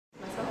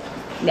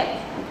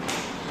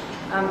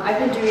I've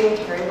been doing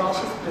Terri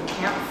Walsh's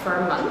BootCamp for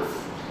a month,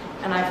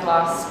 and I've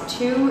lost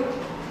 2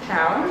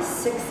 pounds,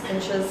 6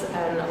 inches,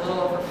 and a little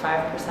over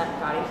 5%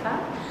 body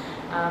fat.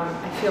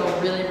 I feel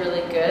really,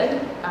 really good.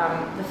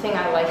 The thing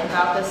I like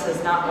about this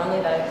is not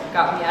only that it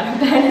got me out of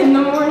bed in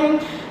the morning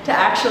to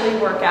actually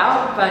work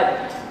out,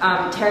 but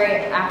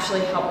Terri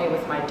actually helped me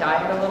with my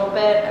diet a little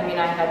bit. I mean,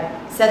 I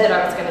had said that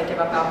I was going to give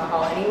up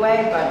alcohol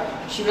anyway,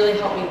 but she really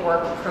helped me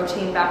work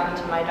protein back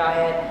into my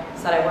diet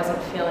so that I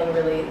wasn't feeling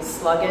really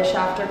sluggish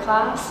after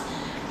class.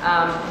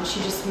 And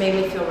she just made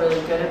me feel really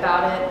good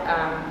about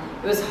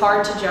it. It was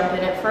hard to jump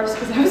in at first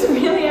because I was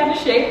really out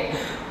of shape,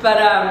 but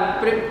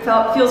it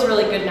feels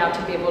really good now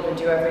to be able to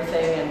do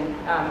everything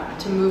and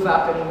to move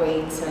up in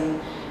weights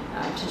and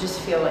to just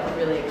feel like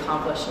really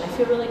accomplished. And I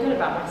feel really good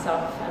about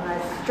myself, and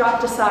I've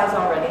dropped a size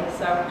already,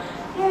 so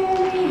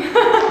yay!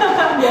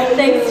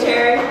 Thanks,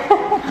 Terri.